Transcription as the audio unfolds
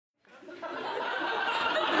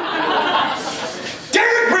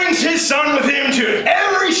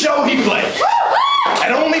show he played.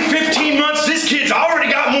 At only 15 months, this kid's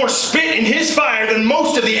already got more spit in his fire than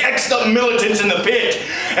most of the ex-militants in the pit.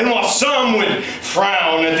 And while some would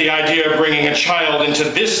frown at the idea of bringing a child into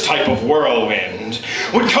this type of whirlwind,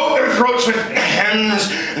 would coat their throats with hems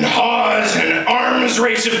and haws and an arms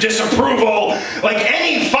race of disapproval, like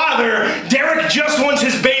any father, Derek just wants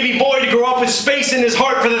his baby boy to grow up with space in his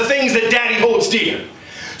heart for the things that daddy holds dear.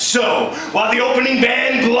 So, while the opening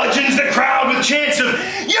band bludgeons the crowd with chants of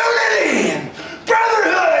unity and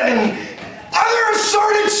brotherhood and other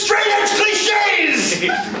assorted straight-edge cliches,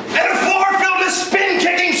 and a floor filled with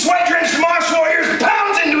spin-kicking, sweat-drenched marsh warriors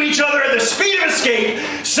pounds into each other at the speed of escape,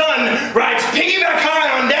 son rides piggyback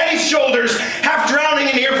high on daddy's shoulders, half drowning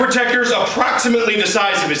in ear protectors approximately the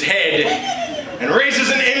size of his head, and raises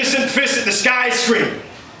an innocent fist at the sky screaming.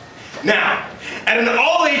 Now, at an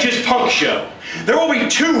all-ages punk show, there will be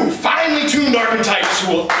two finely tuned archetypes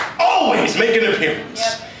who will always make an appearance.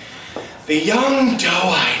 The young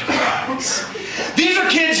doe-eyed ones. These are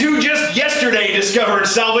kids who just yesterday discovered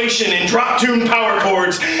salvation in drop-tuned power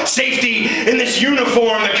chords, safety in this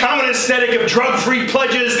uniform, the common aesthetic of drug-free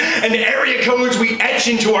pledges, and area codes we etch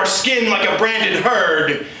into our skin like a branded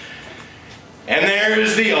herd. And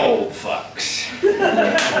there's the old fucks.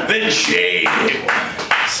 The jaded ones.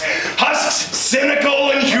 Husks,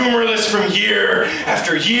 cynical and humorless from year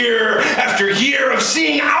after year after year of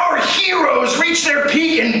seeing our heroes reach their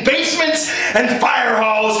peak in basements and fire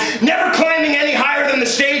halls, never climbing any higher than the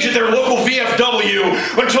stage at their local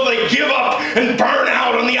VFW until they give up and burn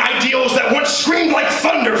out on the ideals that once screamed like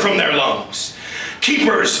thunder from their lungs.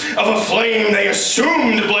 Keepers of a flame they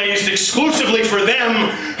assumed blazed exclusively for them,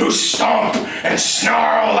 who stomp and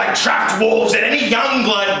snarl like trapped wolves at any young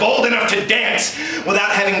blood bold enough to dance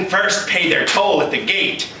without having first paid their toll at the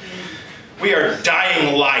gate. We are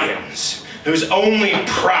dying lions, whose only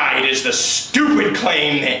pride is the stupid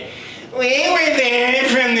claim that we were there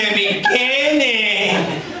from the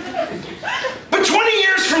beginning. But 20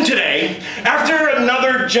 years from today, after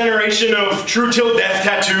another generation of true till death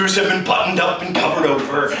tattoos have been buttoned up and covered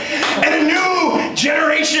over, and a new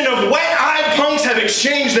generation of wet-eyed punks have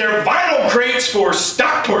exchanged their vinyl crates for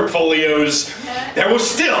stock portfolios, there will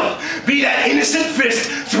still be that innocent fist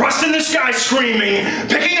thrust in the sky screaming,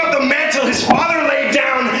 picking up the mantle his father laid down